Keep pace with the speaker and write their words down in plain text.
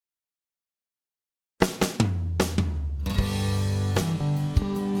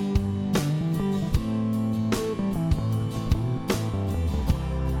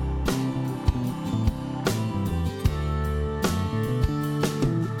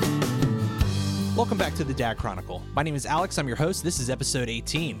Welcome back to the Dad Chronicle. My name is Alex. I'm your host. This is episode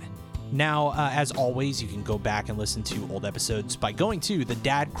 18. Now, as always, you can go back and listen to old episodes by going to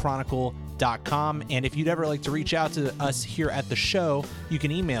thedadchronicle.com. And if you'd ever like to reach out to us here at the show, you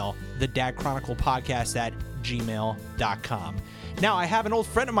can email thedadchroniclepodcast@gmail.com. Now, I have an old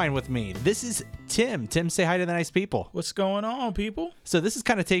friend of mine with me. This is Tim. Tim, say hi to the nice people. What's going on, people? So this is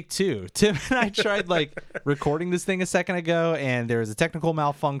kind of take two. Tim and I tried recording this thing a second ago, and there was a technical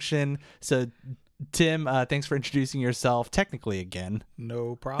malfunction. So Tim, thanks for introducing yourself technically again.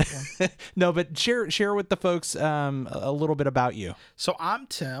 No problem. No, but share with the folks a little bit about you. So I'm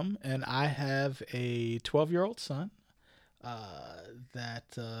Tim, and I have a 12-year-old son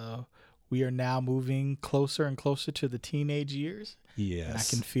that we are now moving closer and closer to the teenage years. Yes. And I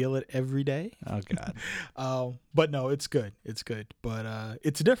can feel it every day. Oh, God. But no, it's good. It's good. But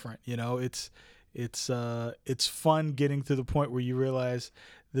it's different. You know, it's fun getting to the point where you realize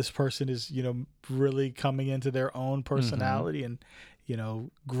this person is, really coming into their own personality and,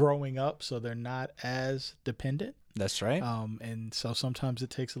 growing up, so they're not as dependent. That's right. And so sometimes it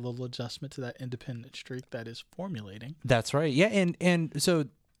takes a little adjustment to that independent streak that is formulating. That's right. Yeah, and so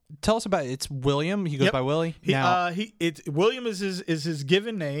tell us about it. It's William. He goes by Willie. William is his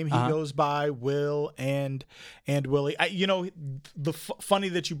given name. He goes by Will and Willie. Funny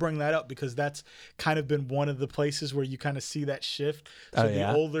that you bring that up, because that's kind of been one of the places where you kind of see that shift. So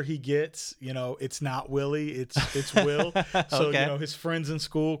the older he gets, it's not Willie, it's Will. So okay. His friends in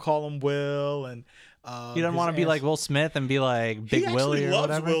school call him Will, and you don't want to be like Will Smith and be like Big Willie or whatever. He actually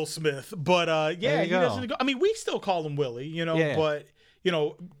loves Will Smith, but he doesn't go. I mean, we still call him Willie, but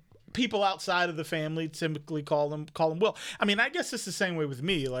people outside of the family typically call him Will. I mean, I guess it's the same way with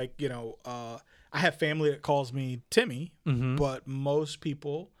me. Like, I have family that calls me Timmy, but most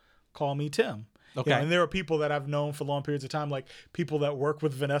people call me Tim. Okay. And there are people that I've known for long periods of time, like people that work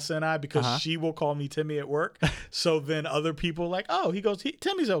with Vanessa and I, because she will call me Timmy at work. So then other people like, oh,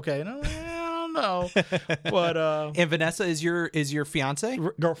 Timmy's okay. And I'm like, I don't know. But and Vanessa is your fiance?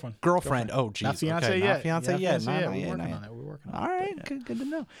 Girlfriend. Oh, geez. Not fiance yet. Not fiance yet. We're working on it. We're working on it. All right. Yeah. Good to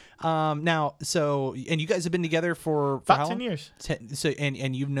know. Now, so, and you guys have been together for about how 10 long? years. So,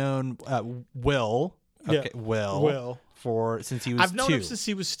 and you've known Will. Okay, Yeah. Will. Since he was 2. I've known him since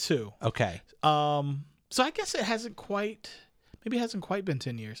he was 2. Okay. So I guess it hasn't quite been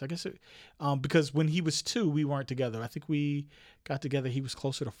 10 years. I guess because when he was 2, we weren't together. I think we got together. He was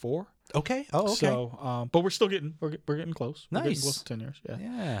closer to 4. Okay. Oh, okay. So, but we're still getting close. Nice. We're getting close to 10 years. Yeah.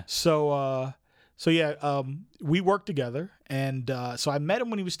 Yeah. So, we worked together, and so I met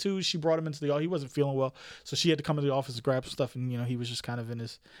him when he was 2. She brought him into the office. He wasn't feeling well, so she had to come to the office to grab some stuff, and he was just kind of in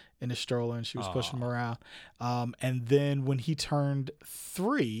his stroller, and she was pushing him around. And then when he turned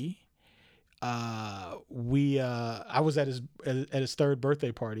 3, I was at his 3rd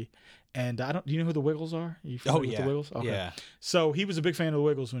birthday party, and do you know who the Wiggles are? Are you familiar with the Wiggles? Okay. Yeah. So he was a big fan of the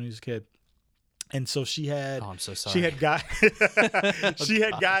Wiggles when he was a kid. And so she had. Oh, I'm so sorry. She had guys. She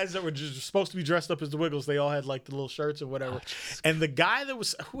had guys that were just supposed to be dressed up as the Wiggles. They all had like the little shirts or whatever. And the guy that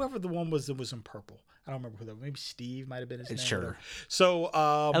was, whoever the one was that was in purple. I don't remember who that was. Maybe Steve might have been his name. Sure. So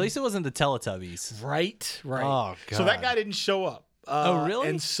at least it wasn't the Teletubbies. Right. Oh, God. So that guy didn't show up. Oh, really?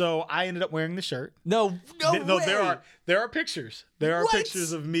 And so I ended up wearing the shirt. No way. There are pictures. There are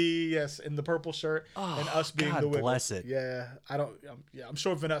pictures of me, yes, in the purple shirt, and us being God the Wiggles. bless it. Yeah, I'm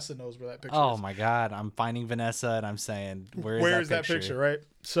sure Vanessa knows where that picture is. Oh my God, I'm finding Vanessa and I'm saying, where's that picture? Right.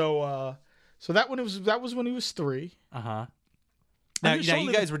 So, that was when he was 3. Now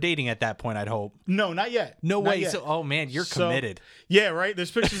you guys were dating at that point, I'd hope. No, not yet. No not way. Yet. So, oh man, you're committed. Yeah, right. There's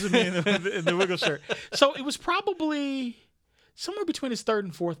pictures of me in the Wiggle shirt. So it was probably somewhere between his 3rd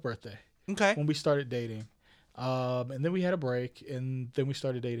and 4th birthday. Okay. When we started dating, and then we had a break, and then we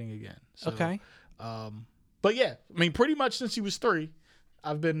started dating again. So, okay. But yeah, I mean, pretty much since he was 3,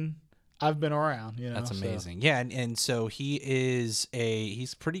 I've been around. That's amazing. So. Yeah, and so he's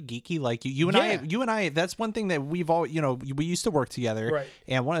pretty geeky like you. You and I. That's one thing that we've all we used to work together. Right.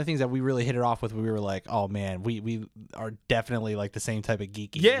 And one of the things that we really hit it off with, we were like, oh man, we are definitely like the same type of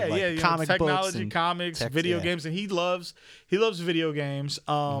geeky. Yeah, like comic technology, books comics, video games, and he loves video games.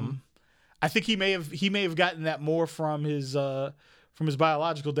 I think he may have gotten that more from his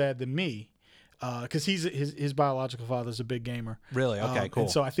biological dad than me. Because his biological father's a big gamer. Really? Okay, cool.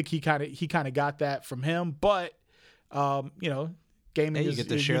 And so I think he kind of got that from him. But gaming Hey, you is get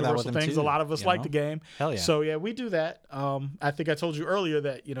to share that with universal him things. too, A lot of us you like know? the game. Hell yeah. So yeah, we do that. I think I told you earlier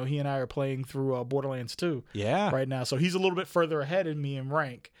that he and I are playing through Borderlands 2 Yeah. right now. So he's a little bit further ahead of me in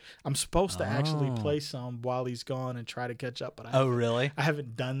rank. I'm supposed to actually Oh. play some while he's gone and try to catch up, but Oh, really? I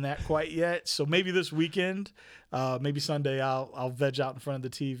haven't done that quite yet. So maybe this weekend, maybe Sunday, I'll veg out in front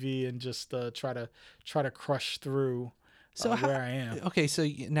of the TV and just try to crush through where I am. Okay, so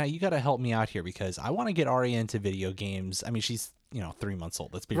now you got to help me out here because I want to get Arya into video games. I mean, she's 3 months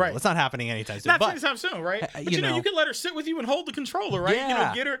old. Let's be real. Right. It's not happening anytime soon. Not but anytime soon, right? But you know, you can let her sit with you and hold the controller, right?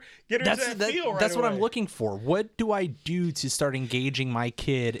 Yeah. Get her into that feel right That's what away. I'm looking for. What do I do to start engaging my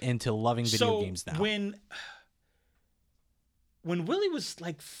kid into loving video games now? When Willie was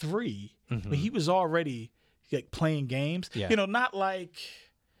like 3, Mm-hmm. he was already like playing games. Yeah. Not like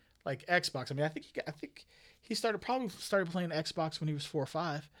Xbox. I mean, I think he started playing Xbox when he was 4 or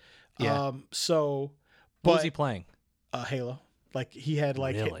 5. Yeah. What was he playing? Halo. Like he had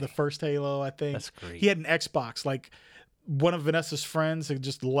Really? the first Halo, I think. That's great. He had an Xbox. Like one of Vanessa's friends had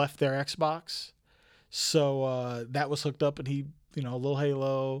just left their Xbox, so that was hooked up, and he, a little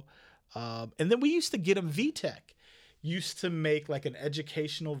Halo, and then we used to get him VTech. Used to make like an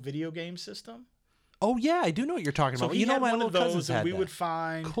educational video game system. Oh yeah, I do know what you're talking So about. he had my one little of those, cousins and had we that. would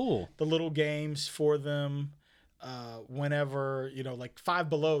find Cool. the little games for them. Whenever like Five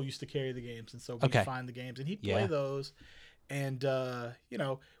Below used to carry the games, and so we'd find the games, and he'd play those. And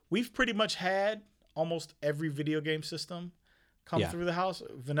we've pretty much had almost every video game system come through the house.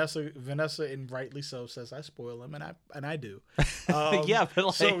 Vanessa, and rightly so, says I spoil them, and I do. Yeah, but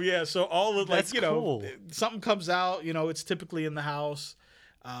like, so all of that's cool. something comes out, it's typically in the house.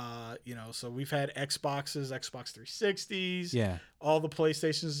 So we've had Xboxes, Xbox 360s, all the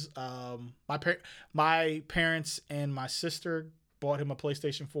PlayStations. My parents and my sister bought him a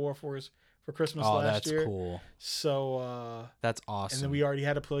PlayStation 4 for Christmas last year. Oh, that's cool. So that's awesome. and then we already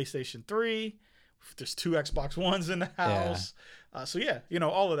had a PlayStation 3. There's 2 Xbox Ones in the house. All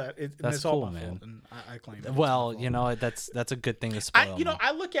of that. That's it's cool, all my man. fault, and I claim it. Well, that's a good thing to spoil.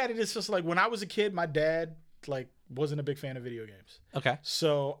 I look at it as just like when I was a kid, my dad wasn't a big fan of video games. Okay.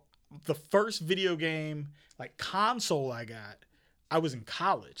 So the first video game console I was in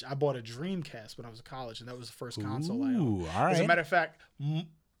college. I bought a Dreamcast when I was in college, and that was the first console I owned. All right. As a matter of fact,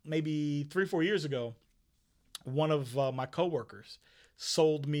 maybe 3 or 4 years ago, one of my coworkers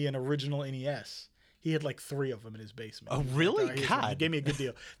sold me an original NES. He had 3 of them in his basement. Oh, really? God. He gave me a good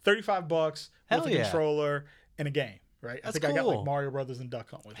deal. $35 with a controller and a game. Right, That's I think I got cool. Mario Brothers and Duck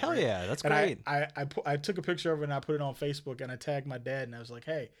Hunt with it. Hell right? yeah, that's and great. I took a picture of it and I put it on Facebook and I tagged my dad and I was like,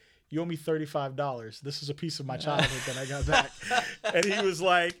 "Hey, you owe me $35. This is a piece of my childhood that I got back." And he was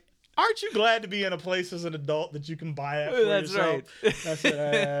like, "Aren't you glad to be in a place as an adult that you can buy it for That's yourself?" right. I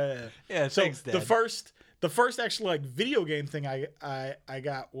said, Yeah, so thanks, Dad. the first actual video game thing I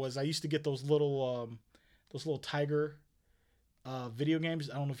got was I used to get those little Tiger video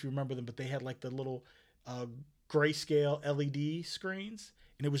games. I don't know if you remember them, but they had the little grayscale LED screens,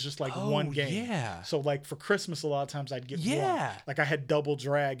 and it was just one game. Yeah. So for Christmas, a lot of times I'd get one. I had Double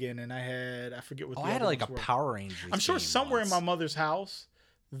Dragon, and I forget what. I had a Power Rangers. I'm sure game somewhere once. in my mother's house,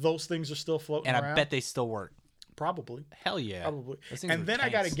 those things are still floating and around. I bet they still work. Probably. Hell yeah. Probably. Those things And were then I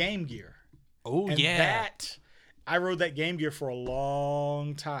got a tanks. Game Gear. Oh And yeah. I rode that Game Gear for a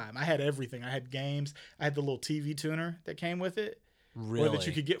long time. I had everything. I had games. I had the little TV tuner that came with it. Really? Or that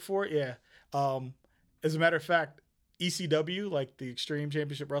you could get for it. Yeah. As a matter of fact, ECW, the Extreme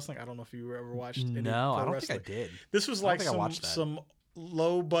Championship Wrestling. I don't know if you ever watched any No, pro I don't wrestling. think I did. This was I don't think I watched that. some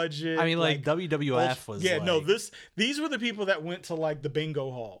low budget. I mean, WWF was. These were the people that went to the bingo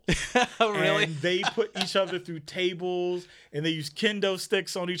hall. Oh, really? And they put each other through tables, and they used kendo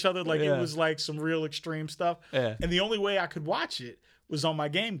sticks on each other. It was some real extreme stuff. Yeah. And the only way I could watch it was on my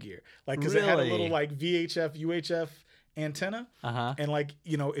Game Gear, because it had a little VHF, UHF antenna. Uh-huh. And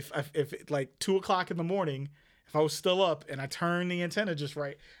if 2:00 in the morning, if I was still up and I turned the antenna just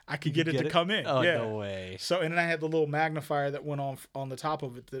right, I could get it to come in. Oh, yeah. no way. So, and then I had the little magnifier that went on the top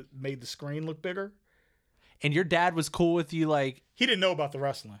of it that made the screen look bigger. And your dad was cool with you, He didn't know about the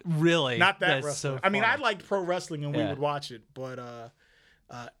wrestling. Really? Not that That's wrestling. So I mean, I funny. liked pro wrestling and we would watch it, but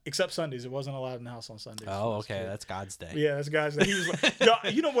except Sundays. It wasn't allowed in the house on Sundays. Oh, okay. That's God's day. Yeah, that's God's day. He was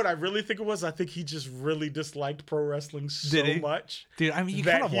you know what I really think it was? I think he just really disliked pro wrestling so much. Dude, I mean, you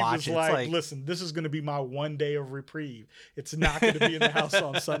that kind of he watch was it. like, It's listen, this is going to be my one day of reprieve. It's not going to be in the house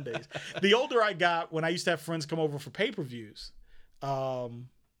on Sundays. The older I got, when I used to have friends come over for pay-per-views,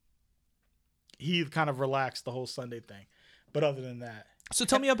 he kind of relaxed the whole Sunday thing. But other than that. So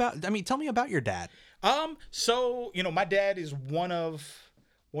tell me about your dad. So, my dad is one of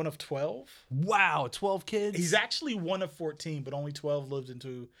one of 12. Wow, 12 kids. He's actually one of 14, but only 12 lived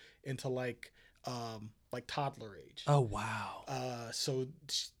into like toddler age. Oh wow. So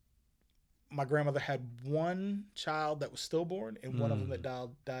my grandmother had one child that was stillborn and one of them that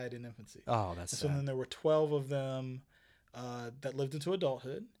died in infancy. Oh, that's so sad. then there were 12 of them that lived into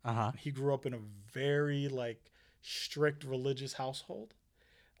adulthood. He grew up in a very like strict religious household.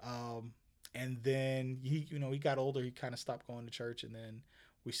 And then he got older. He kind of stopped going to church, and then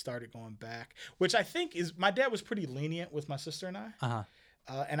we started going back, which I think is my dad was pretty lenient with my sister and I.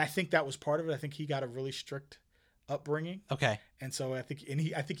 And I think that was part of it. I think he got a really strict upbringing. Okay. And so I think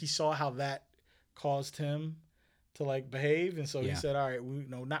he saw how that caused him to like behave. And so he said, all right, we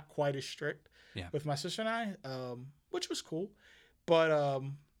not quite as strict with my sister and I, which was cool. But,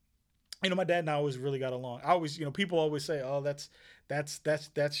 my dad and I always really got along. I always, people always say, oh, that's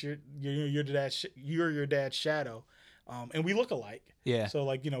your dad's, you're your dad's shadow. And we look alike. Yeah. So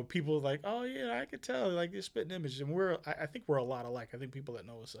like, people are like, oh yeah, I could tell, like you're spitting image. And I think we're a lot alike. I think people that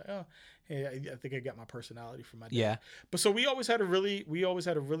know us say, oh, hey, I think I got my personality from my dad. Yeah. But so we always had a really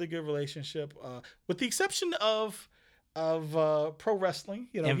good relationship, with the exception of pro wrestling,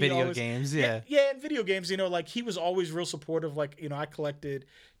 and video games. Yeah, and video games. Like he was always real supportive. Like I collected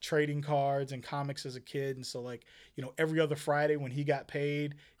trading cards and comics as a kid, and so like every other Friday when he got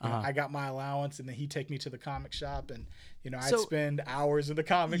paid, I got my allowance, and then he'd take me to the comic shop, and I'd spend hours in the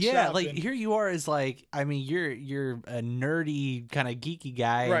comic shop. Yeah, like here you are as like, I mean, you're a nerdy kind of geeky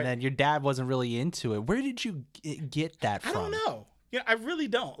guy, right. And then your dad wasn't really into it. Where did you get that from? I don't know. I really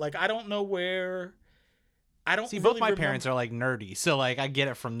don't. Like I don't know where. I don't see. Really both my parents are like nerdy, so like I get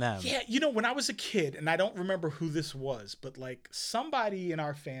it from them. Yeah, when I was a kid, and I don't remember who this was, but like somebody in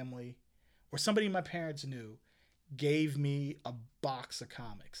our family, or somebody my parents knew, gave me a box of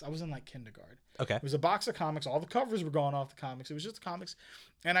comics. I was in like kindergarten. Okay, it was a box of comics. All the covers were gone off the comics. It was just comics,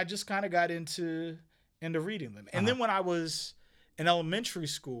 and I just kind of got into reading them. And then when I was in elementary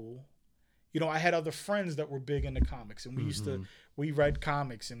school, I had other friends that were big into comics, and we read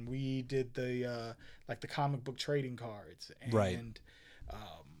comics, and we did the the comic book trading cards, and right.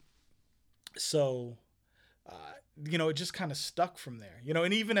 So it just kind of stuck from there,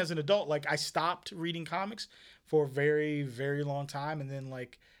 and even as an adult, like I stopped reading comics for a very, very long time, and then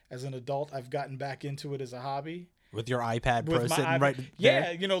like as an adult, I've gotten back into it as a hobby. With your iPad Pro sitting right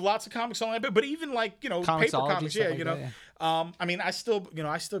there? Yeah, lots of comics on iPad, but even like, paper comics, I mean, I still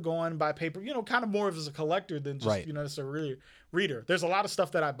go on and buy paper, kind of more of as a collector than just, right. As a really reader. There's a lot of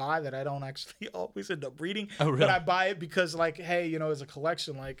stuff that I buy that I don't actually always end up reading, oh, really? But I buy it because like, hey, as a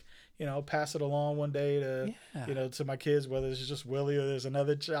collection, like, pass it along one day to, to my kids, whether it's just Willie or there's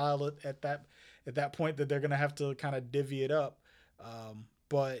another child at that point that they're going to have to kind of divvy it up.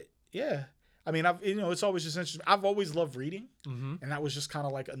 But yeah. I mean, it's always just interesting. I've always loved reading, and that was just kind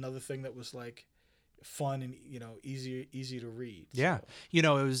of like another thing that was like fun and easy to read. Yeah,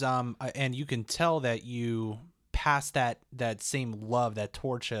 so. It was and you can tell that you passed that same love, that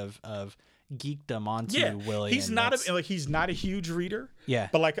torch of geekdom onto Willie. He's not a huge reader. Yeah,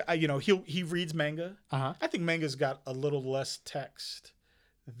 but like he reads manga. I think manga's got a little less text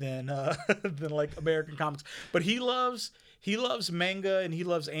than like American comics, but he loves manga and he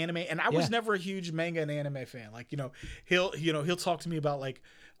loves anime, and I was never a huge manga and anime fan. Like he'll talk to me about like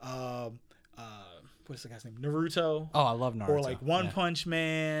what's the guy's name, Naruto. Oh, I love Naruto. Or like One Punch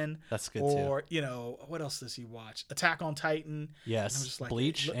Man. That's good or, too. Or what else does he watch? Attack on Titan. Yes. Like,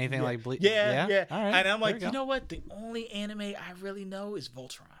 Bleach. Anything like Bleach. Yeah. All right. And I'm like, you know what? The only anime I really know is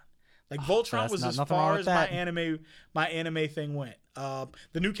Voltron. Like Voltron was as far as my anime thing went.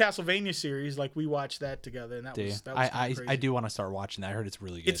 The new Castlevania series, like we watched that together, and that was crazy. I do want to start watching that. I heard it's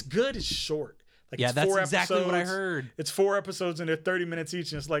really good. It's good. It's short. Like yeah, it's that's 4 exactly episodes. What I heard. It's 4 episodes and they're 30 minutes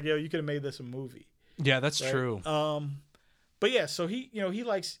each, and it's like, yo, you could have made this a movie. Yeah, that's true. But yeah, so he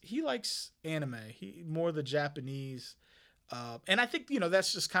likes anime. He more the Japanese. And I think,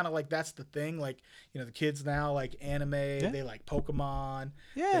 that's just kind of like, that's the thing. Like, the kids now like anime, they like Pokemon.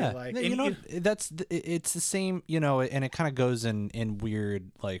 Yeah. Like, it's the same, and it kind of goes in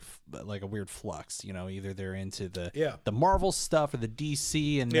weird, like a weird flux, either they're into the Marvel stuff or the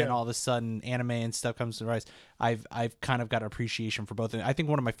DC, and then all of a sudden anime and stuff comes to rise. I've kind of got an appreciation for both. And I think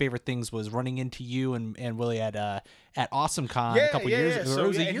one of my favorite things was running into you and Willie at AwesomeCon a couple years ago. So, it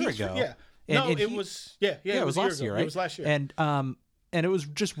was a year ago. Yeah. It was last year, right? It was last year. And it was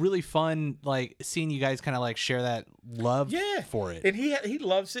just really fun, like seeing you guys kind of like share that love for it. And he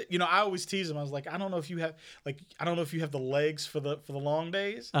loves it. I always tease him. I was like, I don't know if you have the legs for the long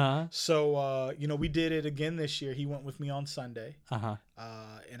days. So we did it again this year. He went with me on Sunday.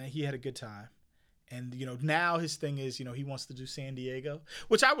 And he had a good time. And, now his thing is, he wants to do San Diego,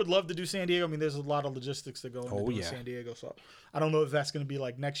 which I would love to do San Diego. I mean, there's a lot of logistics that go into doing San Diego. So I don't know if that's going to be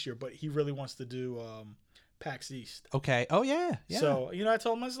like next year, but he really wants to do PAX East. Okay. Oh, yeah. So, I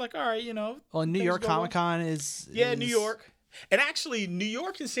told him, I was like, all right, Well, New York Comic Con is... Yeah, New York. And actually, New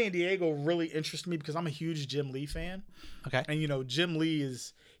York and San Diego really interest me because I'm a huge Jim Lee fan. Okay. And, Jim Lee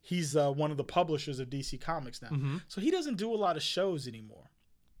he's one of the publishers of DC Comics now. Mm-hmm. So he doesn't do a lot of shows anymore.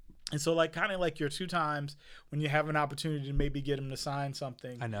 And so, kind of like your 2 times when you have an opportunity to maybe get him to sign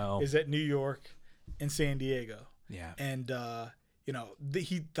something, I know, is at New York and San Diego. Yeah. And,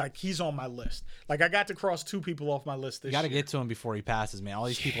 he's on my list. I got to cross 2 people off my list this year. You got to get to him before he passes, man. All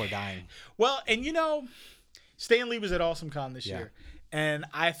these people are dying. Well, and, Stan Lee was at Awesome Con this year. And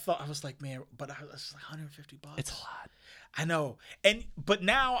I was like, man, but it's like $150. It's a lot. I know. But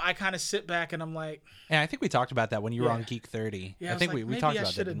now I kind of sit back and I'm like... And I think we talked about that when you were on Geek 30. Yeah, I think we talked about that. Maybe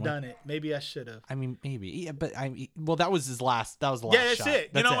I should have done it. Maybe I should have. I mean, maybe. Yeah, but that was the last shot. Yeah, that's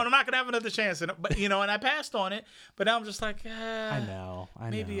it. And I'm not going to have another chance. And I passed on it. But now I'm just like, I know.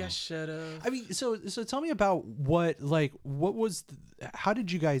 Maybe I should have. I mean, so tell me about how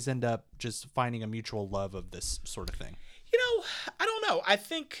did you guys end up just finding a mutual love of this sort of thing? I don't know. I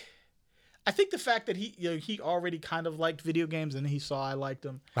think the fact that he already kind of liked video games and he saw I liked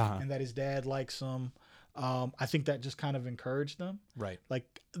them and that his dad likes them, I think that just kind of encouraged them. Right.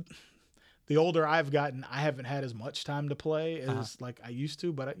 The older I've gotten, I haven't had as much time to play as I used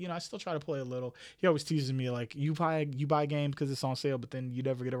to, but I still try to play a little. He always teases me you buy games because it's on sale, but then you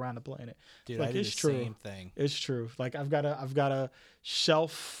never get around to playing it. Dude, I do it's the true. Same thing. It's true. I've got a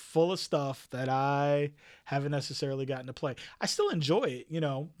shelf full of stuff that I haven't necessarily gotten to play. I still enjoy it.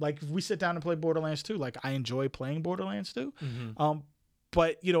 If we sit down and play Borderlands 2, I enjoy playing Borderlands 2. Mm-hmm.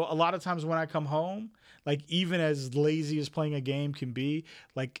 But a lot of times when I come home, even as lazy as playing a game can be,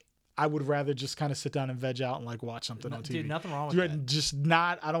 I would rather just kind of sit down and veg out and watch something on TV. Dude, nothing wrong with that. Just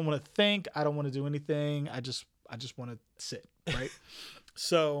I don't want to think. I don't want to do anything. I just want to sit, right?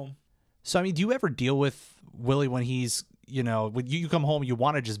 So I mean, do you ever deal with Willie when he's, when you come home, you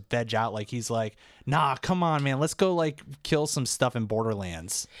want to just veg out? He's like, nah, come on, man. Let's go kill some stuff in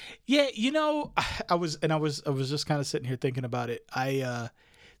Borderlands. Yeah. I was just kind of sitting here thinking about it.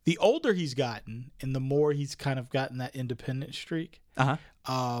 The older he's gotten and the more he's kind of gotten that independent streak,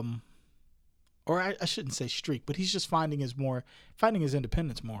 or I shouldn't say streak, but he's just finding his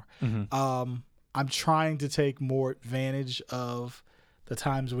independence more. Mm-hmm. I'm trying to take more advantage of the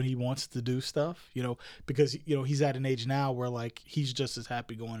times when he wants to do stuff, because, he's at an age now where he's just as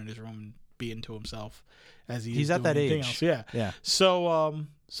happy going in his room and being to himself as he's at that age. Else. Yeah. Yeah. So,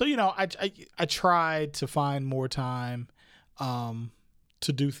 I tried to find more time,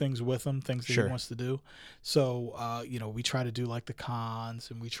 to do things with him, things that he wants to do. So, we try to do the cons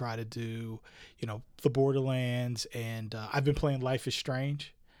and we try to do, the Borderlands, and I've been playing Life is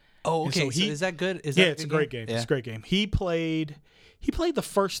Strange. Oh, okay. So is that good? It's a great game. Yeah. It's a great game. He played the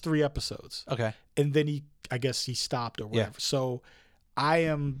first 3 episodes. Okay. And then I guess he stopped or whatever. Yeah. So I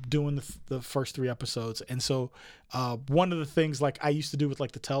am doing the first 3 episodes. And so one of the things I used to do with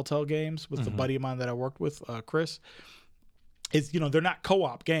the Telltale games with the buddy of mine that I worked with, Chris, is, they're not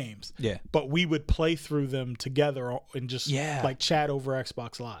co-op games. Yeah. But we would play through them together and just chat over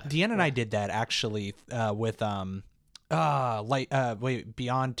Xbox Live. Deanna and I did that actually with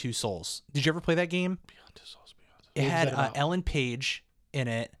Beyond Two Souls. Did you ever play that game? Beyond Two Souls. It had Ellen Page in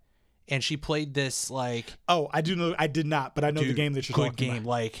it, and she played this Oh, I do know. I did not, but I know the game that you're talking about.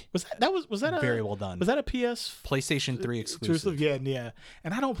 Good game. Was that a very well done? Was that a PlayStation 3 exclusive? Yeah.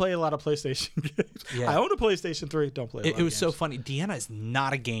 And I don't play a lot of PlayStation games. Yeah. I own a PlayStation 3. Don't play. It was so funny. Deanna is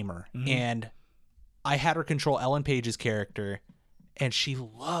not a gamer, and I had her control Ellen Page's character, and she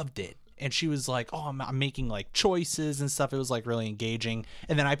loved it. And she was like, "Oh, I'm making choices and stuff." It was really engaging.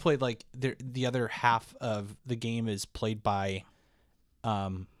 And then I played the other half of the game is played by,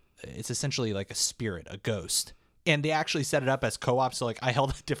 it's essentially a spirit, a ghost. And they actually set it up as co-op. So I held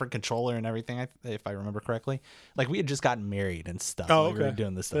a different controller and everything, if I remember correctly. We had just gotten married and stuff. Oh, okay. We were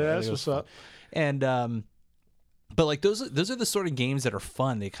doing this stuff. Yeah, that's what's up. And but those are the sort of games that are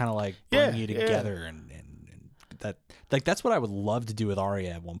fun. They kind of bring you together and that that's what I would love to do with Arya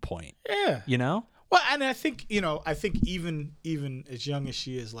at one point. Yeah. Well, and I think even as young as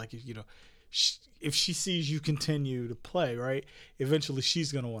she is, if she sees you continue to play, right, eventually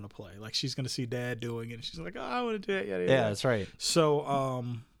she's gonna want to play. She's gonna see Dad doing it, and she's like, "Oh, I want to do it." Yeah, that's right. So,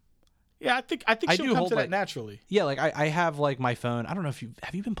 I think she'll come to that naturally. Yeah, I have my phone. I don't know if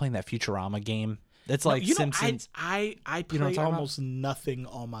have you been playing that Futurama game It's No, like you know, Simpsons. I You know what play I'm talking almost nothing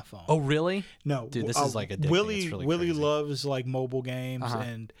on my phone. Oh, really? No, Dude, this is like addicting. Willie. It's really Willie crazy. loves like mobile games,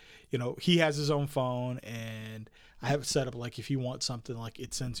 and he has his own phone, and I have it set up like if he wants something, like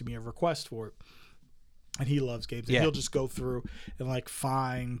it sends me a request for it, and he loves games, and he'll just go through and like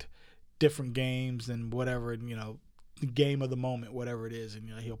find different games and whatever, and the game of the moment, whatever it is, and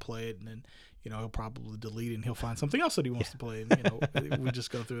he'll play it, and then he'll probably delete it, and he'll find something else that he wants to play, and we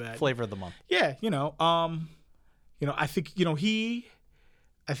just go through that. Flavor of the month. Yeah, I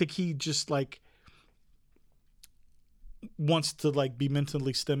think he just like wants to like be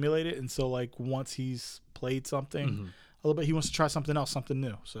mentally stimulated, and so like once he's played something a little bit, he wants to try something else, something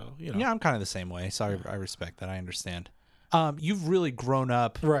new. So Yeah, I'm kind of the same way. So I respect that. I understand. You've really grown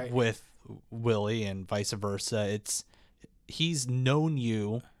up with Willie and vice versa. He's known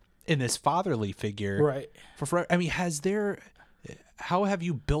you in this fatherly figure for forever. I mean, how have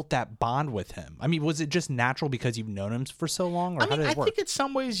you built that bond with him? I mean, was it just natural because you've known him for so long, or how did it work? I think in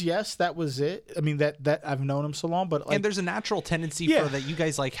some ways, yes, that was it. I mean, that I've known him so long, but like, and there's a natural tendency for that you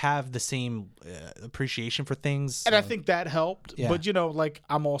guys like have the same appreciation for things, and I think that helped. Yeah. But like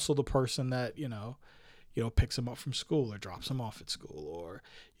I'm also the person that picks him up from school or drops him off at school, or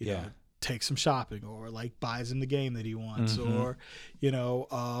takes him shopping, or like buys him the game that he wants, or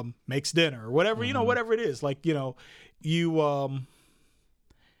makes dinner, or whatever whatever it is. Like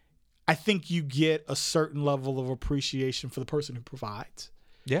I think you get a certain level of appreciation for the person who provides.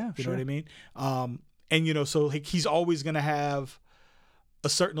 Yeah, you know what I mean. And so like he's always going to have a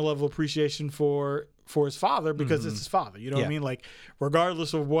certain level of appreciation for his father because it's his father. You know what I mean? Like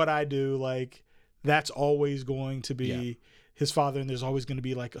regardless of what I do, like that's always going to be his father, and there's always going to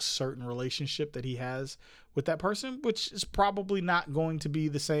be like a certain relationship that he has with that person, which is probably not going to be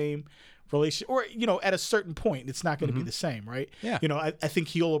the same relation, or at a certain point it's not going to be the same, right? I think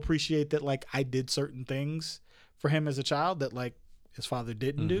he'll appreciate that like I did certain things for him as a child that like his father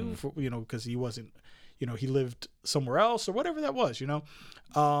didn't do for, because he wasn't, he lived somewhere else or whatever that was,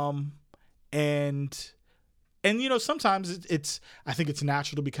 and sometimes it's I think it's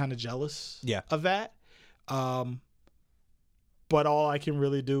natural to be kind of jealous of that, but all I can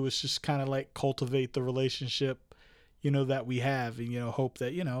really do is just kind of like cultivate the relationship that we have, and hope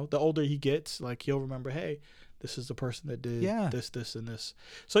that the older he gets, like he'll remember, hey, this is the person that did this and this.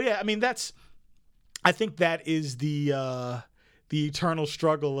 So I mean I think that is the eternal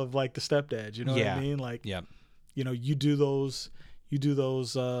struggle of like the stepdad, you know what I mean? Like you do those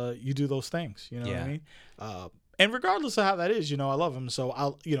things, you know what I mean? And regardless of how that is, I love him, so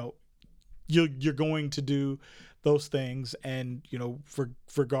I'll you're going to do those things, and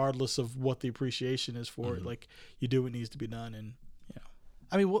regardless of what the appreciation is for it, like you do what needs to be done. And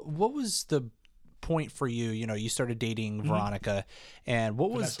I mean, what was the point for you? You started dating Veronica, and what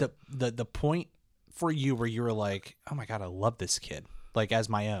was the point for you where you were like, oh my God, I love this kid, like as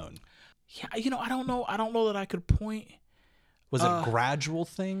my own? Yeah, I don't know that I could point. Was it a gradual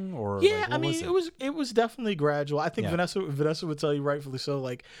thing, or I mean it was definitely gradual. I think Vanessa would tell you, rightfully so.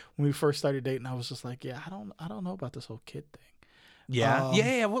 Like when we first started dating, I was just like, I don't know about this whole kid thing.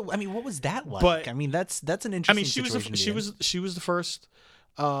 Yeah. What was that like? But, I mean, that's an interesting. She was the first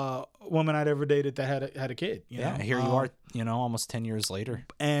woman I'd ever dated that had a kid. Here you are, almost 10 years later.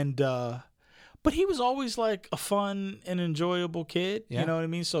 And but he was always like a fun and enjoyable kid. You know what I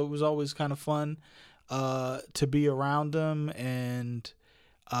mean? So it was always kind of fun to be around him, and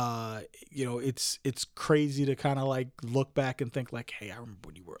it's crazy to kind of like look back and think like, hey, I remember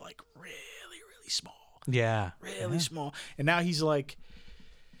when you were like really, really small. Really small. And now he's like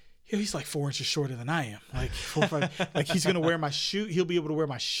 4 inches shorter than I am. Like 4 or 5, like he's gonna wear my shoe. He'll be able to wear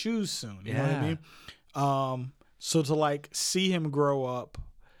my shoes soon. You know what I mean? So to like see him grow up,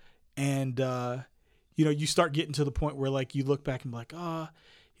 and you start getting to the point where like you look back and be like,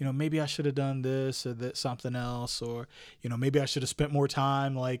 maybe I should have done this or that, something else, or maybe I should have spent more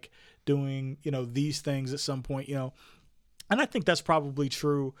time like doing these things at some point. And I think that's probably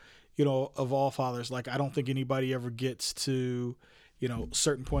true of all fathers. Like I don't think anybody ever gets to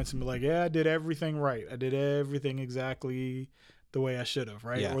certain points and be like, I did everything right, I did everything exactly the way I should have,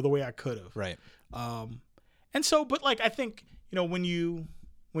 right? Or the way I could have, right? And so, but like I think when you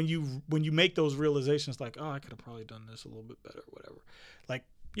make those realizations, like, I could have probably done this a little bit better, whatever, like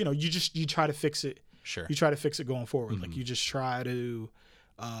you try to fix it. Sure. You try to fix it going forward. Like you just try to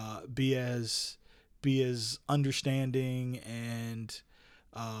be as understanding and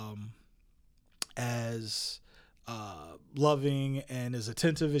as loving and as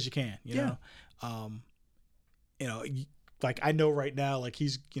attentive as you can. You know, like I know right now, like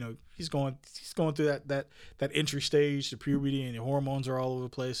he's going through that entry stage, the puberty, and the hormones are all over the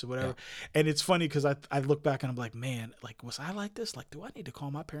place or whatever. Yeah. And it's funny because I look back and I'm like, man, like was I like this? Like, do I need to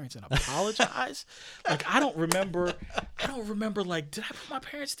call my parents and apologize? Like I don't remember. Like, did I put my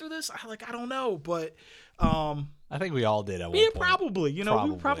parents through this? I don't know, but I think we all did at one point. Probably. We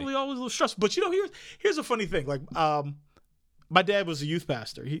were probably always a little stressed. But here's a funny thing. Like my dad was a youth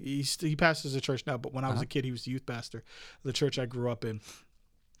pastor. He pastors a church now, but when I was a kid, he was the youth pastor of the church I grew up in.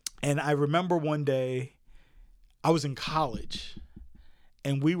 And I remember one day I was in college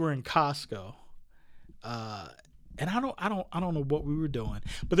and we were in Costco. And I don't know what we were doing,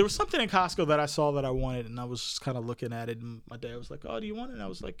 but there was something in Costco that I saw that I wanted, and I was just kind of looking at it, and my dad was like, "Oh, do you want it?" And I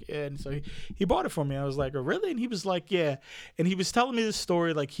was like, "Yeah." And so he bought it for me. I was like, "Oh, really?" And he was like, "Yeah." And he was telling me this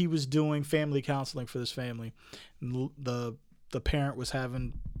story, like he was doing family counseling for this family. And the parent was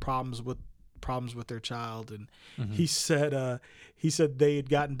having problems with their child, and he said they had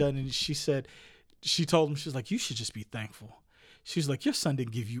gotten done, and she told him, she was like, "You should just be thankful." She was like, "Your son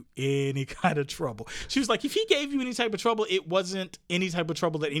didn't give you any kind of trouble." She was like, "If he gave you any type of trouble, it wasn't any type of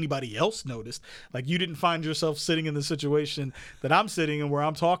trouble that anybody else noticed. Like you didn't find yourself sitting in the situation that I'm sitting in where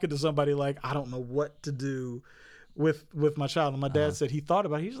I'm talking to somebody like, I don't know what to do with my child." And my dad said he thought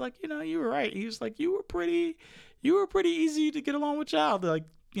about it. He was like, "You were right." He was like, you were pretty easy to get along with child. Like,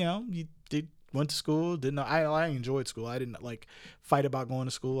 you went to school, didn't know. I enjoyed school. I didn't like fight about going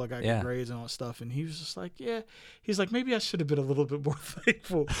to school. I got good grades and all that stuff. And he was just like, yeah. He's like, maybe I should have been a little bit more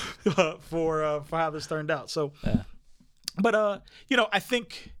thankful for how this turned out. So, but I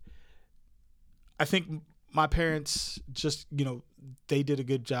think my parents just they did a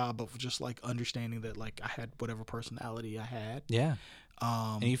good job of just like understanding that like I had whatever personality I had. Yeah.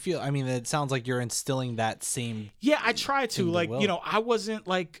 And you feel, it sounds like you're instilling that same. Yeah, I try to. Like, I wasn't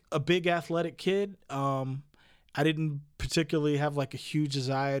like a big athletic kid. I didn't particularly have like a huge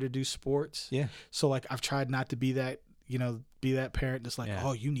desire to do sports. Yeah. So like I've tried not to be that, be that parent that's like,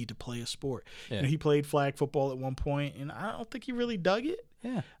 oh, you need to play a sport. Yeah. He played flag football at one point, and I don't think he really dug it.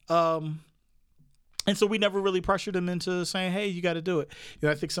 Yeah. And so we never really pressured him into saying, hey, you got to do it.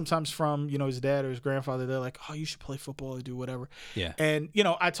 I think sometimes from, his dad or his grandfather, they're like, oh, you should play football or do whatever. Yeah. And,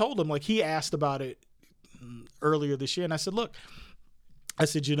 I told him, like, he asked about it earlier this year. And I said, look,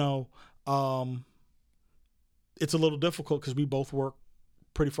 it's a little difficult because we both work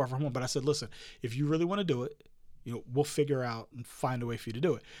pretty far from home. But I said, listen, if you really want to do it, we'll figure out and find a way for you to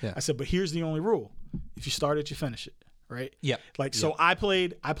do it. Yeah. I said, but here's the only rule. If you start it, you finish it. Right? Yeah. So I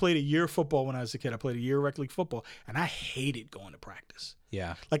played a year of football when I was a kid. I played a year of rec league football, and I hated going to practice.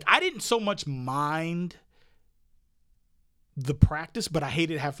 Yeah. Like I didn't so much mind the practice, but I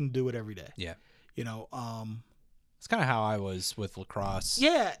hated having to do it every day. Yeah. It's kind of how I was with lacrosse.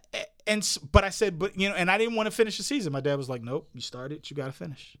 Yeah. But I said, and I didn't want to finish the season. My dad was like, nope, you started, you got to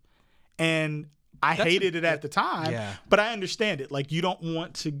finish. And I hated it at the time, but I understand it. Like you don't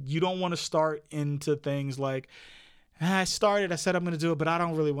want to start into things like, I started, I said I'm going to do it, but I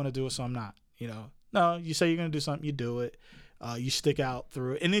don't really want to do it, so I'm not, No, you say you're going to do something, you do it. You stick out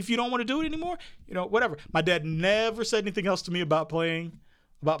through it. And if you don't want to do it anymore, whatever. My dad never said anything else to me about playing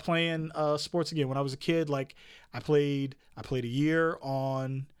sports again. When I was a kid, like I played a year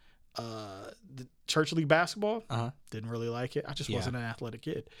on the church league basketball. Didn't really like it. I just wasn't an athletic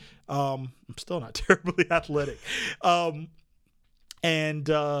kid. I'm still not terribly athletic. And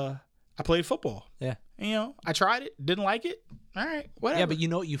I played football. Yeah. I tried it, didn't like it. All right, whatever. Yeah,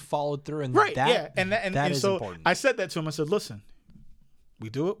 but you followed through, and right, that, and that is so important. I said that to him. I said, listen,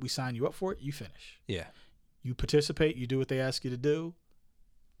 we do it, we sign you up for it, you finish. Yeah. You participate, you do what they ask you to do.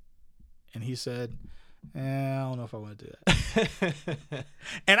 And he said, I don't know if I want to do that.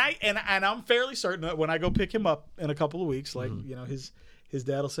 and I'm fairly certain that when I go pick him up in a couple of weeks, like, his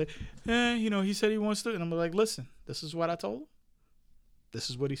dad will say, he said he wants to. And I'm like, listen, this is what I told him.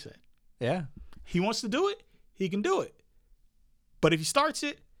 This is what he said. Yeah. He wants to do it, he can do it. But if he starts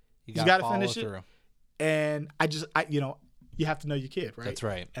it, he's got to finish it. And you have to know your kid, right? That's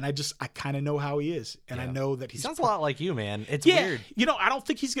right. And I kind of know how he is, and I know that he sounds a lot like you, man. It's weird. I don't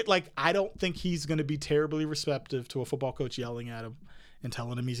think he's going to be terribly receptive to a football coach yelling at him and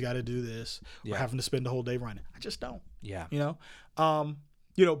telling him he's got to do this or having to spend the whole day running. I just don't. Yeah.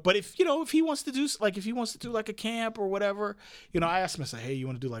 But if he wants to do like a camp or whatever, I asked him, I said, hey, you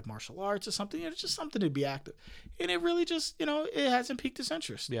want to do like martial arts or something? It's just something to be active. And it really just, it hasn't piqued his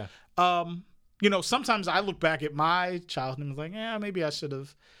interest. Yeah. Sometimes I look back at my childhood and I'm like, yeah, maybe I should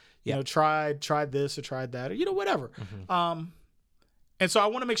have, tried this or tried that or, whatever. Mm-hmm. And so I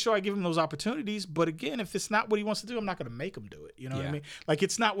want to make sure I give him those opportunities. But again, if it's not what he wants to do, I'm not going to make him do it. You know what I mean? Like,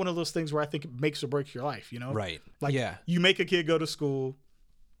 it's not one of those things where I think it makes or breaks your life, you know? Right. Like, you make a kid go to school,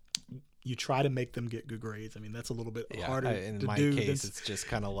 you try to make them get good grades. I mean, that's a little bit harder to do. In my case, it's just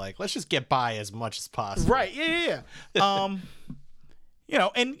kind of like, let's just get by as much as possible. Right. Yeah. You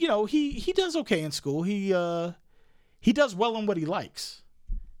know, and, you know, he does okay in school. He does well in what he likes.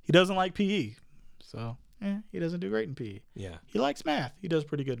 He doesn't like PE. So... he doesn't do great in PE. Yeah. He likes math. He does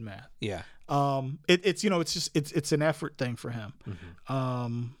pretty good in math. Yeah. It's you know, it's just it's an effort thing for him.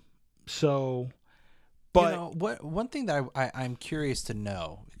 So, but you know, one thing that I'm curious to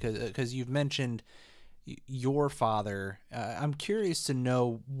know, because you've mentioned your father, I'm curious to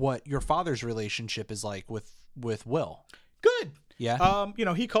know what your father's relationship is like with Will. Good. Yeah. You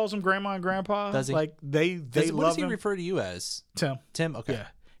know, he calls him grandma and grandpa. Does he? Like they what love does he him. refer to you as? Tim. Tim. Okay. Yeah.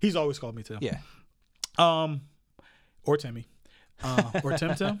 He's always called me Tim. Yeah. Or Timmy. Or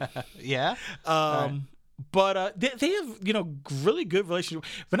Tim. Yeah. Right. But they have, you know, really good relationship.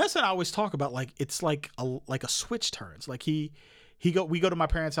 Vanessa and I always talk about, like, it's like a switch turns. Like we go to my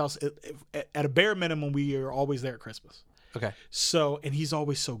parents' house at a bare minimum. We are always there at Christmas. Okay. So, and he's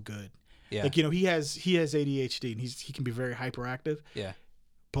always so good. Yeah. Like, you know, he has ADHD and he can be very hyperactive. Yeah.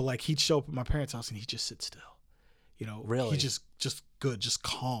 But like, he'd show up at my parents' house and he just sits still. You know, really, he just good, just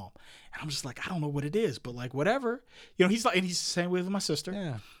calm. And I'm just like, I don't know what it is, but like, whatever. You know, he's like, and he's the same way with my sister.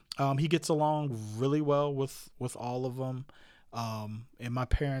 Yeah. He gets along really well with all of them. And my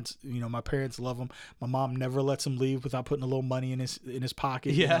parents, you know, love him. My mom never lets him leave without putting a little money in his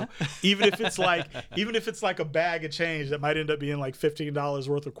pocket. Yeah. You know? even if it's like a bag of change that might end up being like $15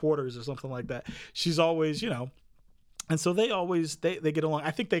 worth of quarters or something like that. She's always, you know. And so they always they get along.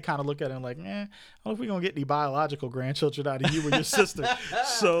 I think they kind of look at it like, I don't know if we're gonna get any biological grandchildren out of you or your sister.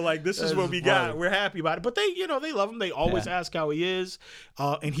 So like, this is what we got. We're happy about it. But they, you know, they love him. They always ask how he is,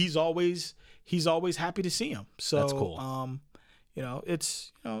 and he's always happy to see him. So that's cool. You know,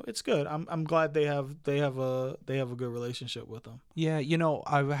 it's good. I'm glad they have a good relationship with him. Yeah, you know,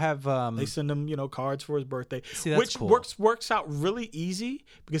 I have they send him, you know, cards for his birthday, which cool. works out really easy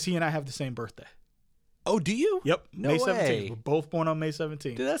because he and I have the same birthday. Oh, do you? Yep. No May 17th. way. We're both born on May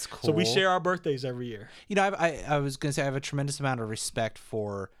 17th. Dude, that's cool. So we share our birthdays every year. You know, I was going to say I have a tremendous amount of respect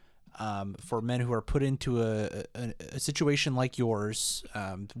for men who are put into a situation like yours,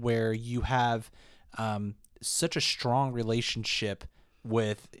 where you have such a strong relationship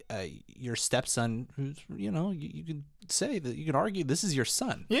with your stepson, who's, you know, you can say that, you can argue this is your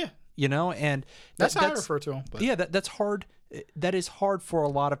son. Yeah. You know, and that's how I refer to him. But. Yeah, that's hard. That is hard for a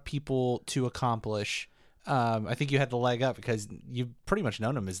lot of people to accomplish. I think you had the leg up because you've pretty much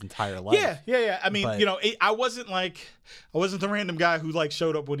known him his entire life. Yeah. I mean, you know, I wasn't the random guy who like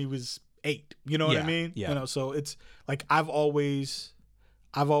showed up when he was 8. You know what I mean? Yeah. You know, so it's like I've always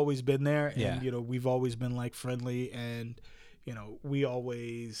been there, and you know, we've always been like friendly, and you know, we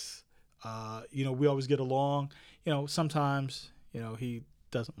always get along. You know, sometimes, you know, he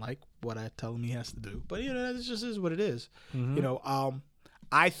doesn't like what I tell him he has to do, but you know, that just is what it is. Mm-hmm. You know,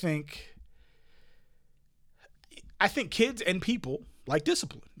 I think kids and people like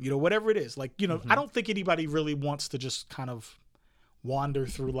discipline, you know, whatever it is. Like, you know, I don't think anybody really wants to just kind of wander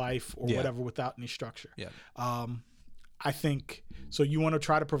through life or whatever without any structure. Yeah. I think so. You want to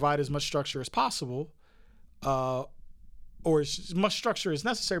try to provide as much structure as possible, or as much structure as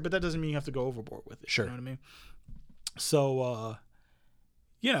necessary, but that doesn't mean you have to go overboard with it. Sure. You know what I mean? So,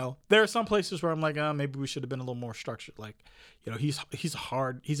 you know, there are some places where I'm like, maybe we should have been a little more structured. Like, you know, he's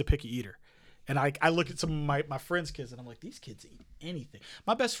a picky eater. And I look at some of my friends' kids and I'm like, these kids eat anything.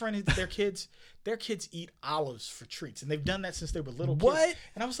 My best friend, their kids eat olives for treats. And they've done that since they were little kids.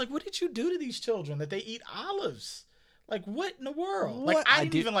 And I was like, what did you do to these children that they eat olives? Like, what in the world? What? Like, I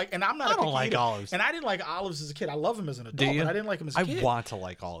didn't even like, and I'm not a picky don't like eater. Olives. And I didn't like olives as a kid. I love them as an adult, but I didn't like them as a kid. I want to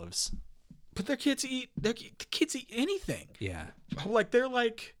like olives. But their kids eat anything. Yeah. Like, they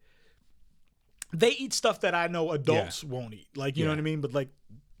eat stuff that I know adults won't eat. Like, you know what I mean? But like,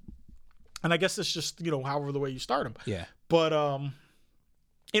 and I guess it's just, you know, however the way you start him. Yeah. But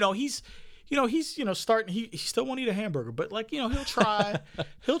you know, he's starting. He still won't eat a hamburger, but like, you know,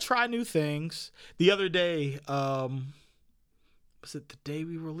 he'll try new things. The other day, was it the day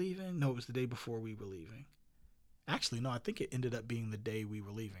we were leaving? No, it was the day before we were leaving. Actually, no, I think it ended up being the day we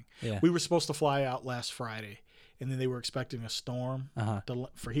were leaving. Yeah. We were supposed to fly out last Friday, and then they were expecting a storm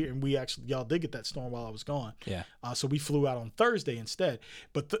for here. And y'all did get that storm while I was gone. Yeah. So we flew out on Thursday instead.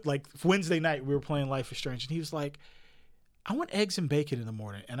 But like Wednesday night, we were playing Life is Strange, and he was like, I want eggs and bacon in the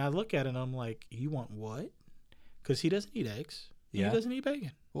morning. And I look at it and I'm like, you want what? Because he doesn't eat eggs. Yeah. He doesn't eat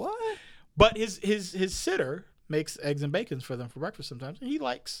bacon. What? But his sitter makes eggs and bacon for them for breakfast sometimes. And he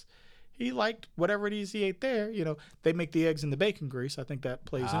liked whatever it is he ate there. You know, they make the eggs in the bacon grease. I think that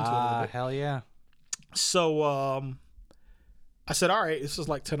plays into it a little bit. Hell yeah. So I said, all right, this is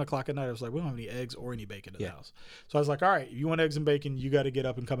like 10 o'clock at night. I was like, we don't have any eggs or any bacon in the house. So I was like, all right, if you want eggs and bacon, you got to get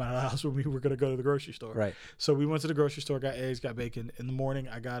up and come out of the house when we were going to go to the grocery store. Right. So we went to the grocery store, got eggs, got bacon. In the morning,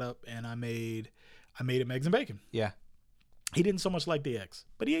 I got up and I made him eggs and bacon. Yeah. He didn't so much like the eggs,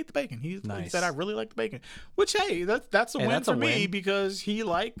 but he ate the bacon. He said, I really like the bacon. Which, hey, that's a win for me because he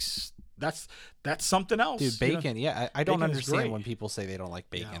likes... That's something else. Dude, bacon. You know? Yeah, I don't understand when people say they don't like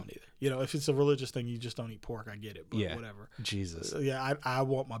bacon. Yeah, I don't either. You know, if it's a religious thing, you just don't eat pork. I get it, but whatever. Jesus. Yeah, I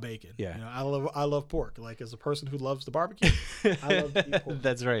want my bacon. Yeah. You know, I love pork. Like, as a person who loves the barbecue, I love to eat pork.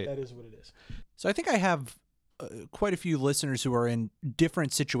 That's right. That is what it is. So I think I have quite a few listeners who are in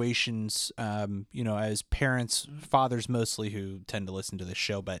different situations, you know, as parents, fathers mostly, who tend to listen to this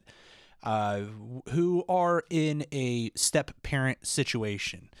show, but who are in a step-parent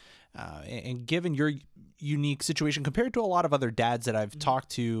situation. And given your unique situation compared to a lot of other dads that I've talked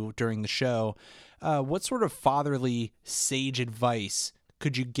to during the show, what sort of fatherly sage advice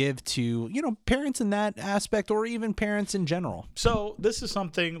could you give to, you know, parents in that aspect or even parents in general? So this is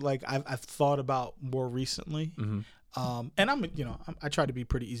something like I've thought about more recently. Mm-hmm. And I try to be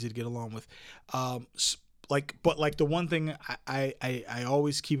pretty easy to get along with. But the one thing I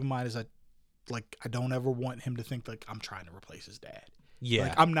always keep in mind is I don't ever want him to think like I'm trying to replace his dad. Yeah.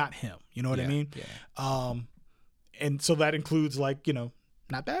 Like, I'm not him. You know what I mean? Yeah. And so that includes, like, you know,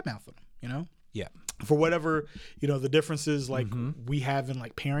 not bad mouthing him, you know? Yeah. For whatever, you know, the differences like we have in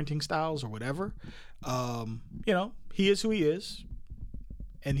like parenting styles or whatever. You know, he is who he is.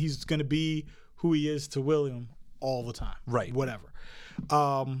 And he's going to be who he is to William all the time. Right. Whatever.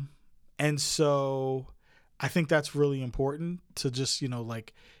 And so I think that's really important to just, you know,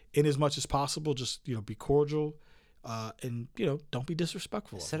 like, in as much as possible, just, you know, be cordial. And, you know, don't be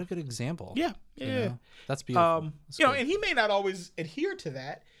disrespectful. Set a good example. Yeah. You know? That's beautiful. That's you know, and he may not always adhere to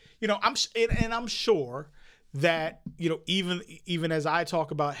that. You know, I'm sure that, you know, even as I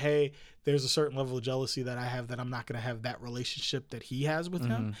talk about, hey, there's a certain level of jealousy that I have that I'm not going to have that relationship that he has with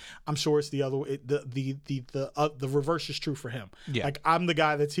him. I'm sure it's the other way. The reverse is true for him. Yeah. Like, I'm the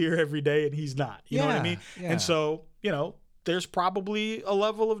guy that's here every day and he's not. You know what I mean? Yeah. And so, you know, there's probably a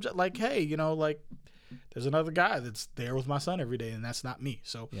level of like, hey, you know, like, there's another guy that's there with my son every day, and that's not me.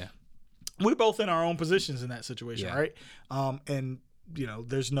 So we're both in our own positions in that situation, right? And you know,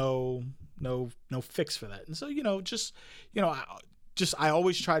 there's no fix for that. And so, you know, just, you know, I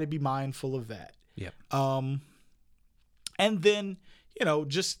always try to be mindful of that. Yep. And then, you know,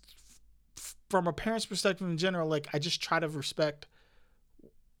 just from a parent's perspective in general, like, I just try to respect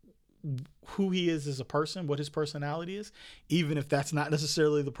who he is as a person, what his personality is, even if that's not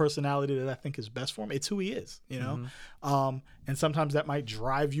necessarily the personality that I think is best for him. It's who he is, you know? And sometimes that might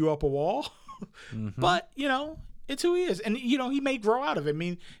drive you up a wall, but, you know, it's who he is. And, you know, he may grow out of it. I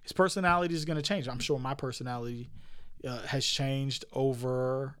mean, his personality is going to change. I'm sure my personality has changed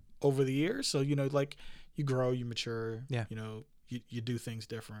over the years. So, you know, like, you grow, you mature, you know, you do things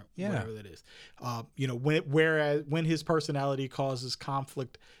different, whatever that is. You know, when his personality causes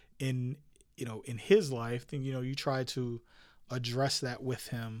conflict in his life, then, you know, you try to address that with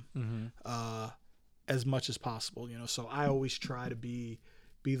him as much as possible, you know. So I always try to be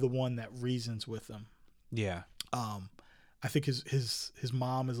the one that reasons with him. Yeah. I think his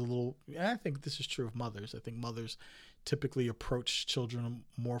mom is a little, and I think this is true of mothers. I think mothers typically approach children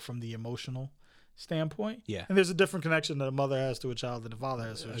more from the emotional standpoint. Yeah. And there's a different connection that a mother has to a child than a father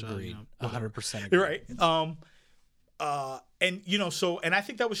has to a child. You know, 100% agree. You're right. And, you know, so, and I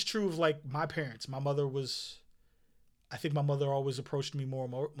think that was true of, like, my parents. I think my mother always approached me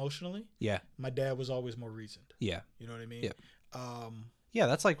more emotionally. Yeah. My dad was always more reasoned. Yeah. You know what I mean? Yeah. Yeah,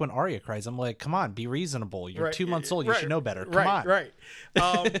 that's like when Arya cries. I'm like, come on, be reasonable. You're 2 months old. You should know better. Come on. Right.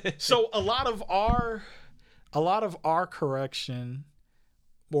 So a lot of our correction,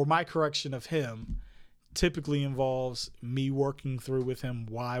 or my correction of him, typically involves me working through with him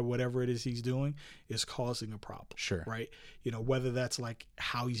why whatever it is he's doing is causing a problem. Sure. Right. You know, whether that's like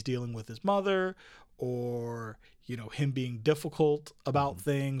how he's dealing with his mother, or, you know, him being difficult about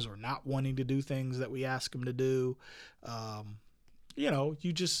things, or not wanting to do things that we ask him to do. You know,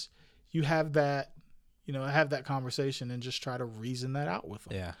 you have that conversation and just try to reason that out with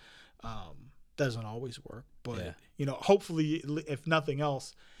him. Yeah. Doesn't always work, but you know, hopefully, if nothing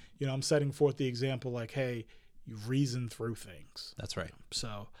else, you know, I'm setting forth the example, like, hey, you reason through things. That's right.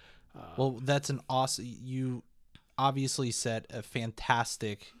 So, well, that's an awesome, you obviously set a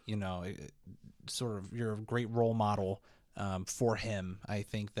fantastic, you know, sort of, you're a great role model for him. I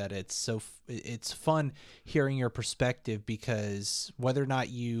think that it's fun hearing your perspective, because whether or not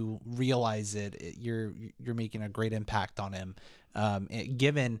you realize it, you're making a great impact on him.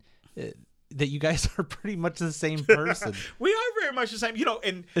 Given that you guys are pretty much the same person. We are very much the same,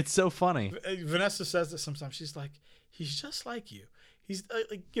 and it's so funny. Vanessa says that sometimes. She's like, he's just like you. He's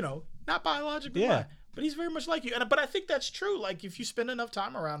not biologically, but he's very much like you. But I think that's true. Like, if you spend enough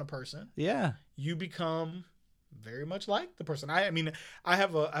time around a person, you become very much like the person. I mean, I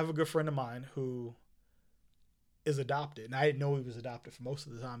have a good friend of mine who is adopted, and I didn't know he was adopted for most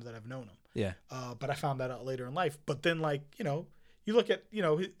of the times that I've known him. Yeah. But I found that out later in life. But then, you look at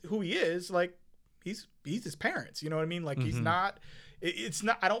who he is, like he's his parents. You know what I mean? Like he's not. It's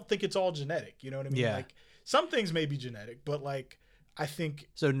not. I don't think it's all genetic. You know what I mean? Yeah. Like some things may be genetic, but I think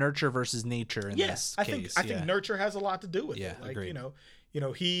so. Nurture versus nature in this case. I think nurture has a lot to do with it. Like agreed.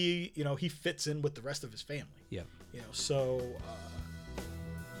 He fits in with the rest of his family. Yeah. So.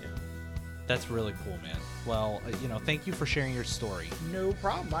 That's really cool, man. Well, thank you for sharing your story. No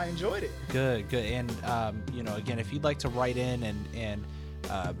problem. I enjoyed it. Good. And, again, if you'd like to write in and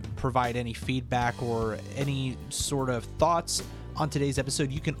provide any feedback or any sort of thoughts on today's episode,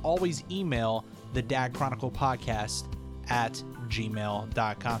 you can always email the Dad Chronicle Podcast at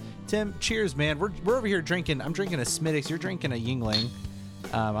gmail.com. Tim, cheers, man. We're over here drinking. I'm drinking a Smittix. You're drinking a Yingling.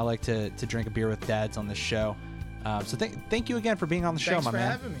 I like to drink a beer with dads on this show. So thank you again for being on the show, my man.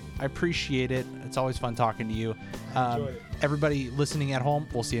 Thanks for having me. I appreciate it. It's always fun talking to you. I enjoyed it. Everybody listening at home,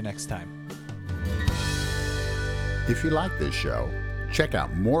 we'll see you next time. If you like this show, check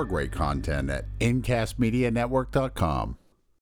out more great content at incastmedianetwork.com.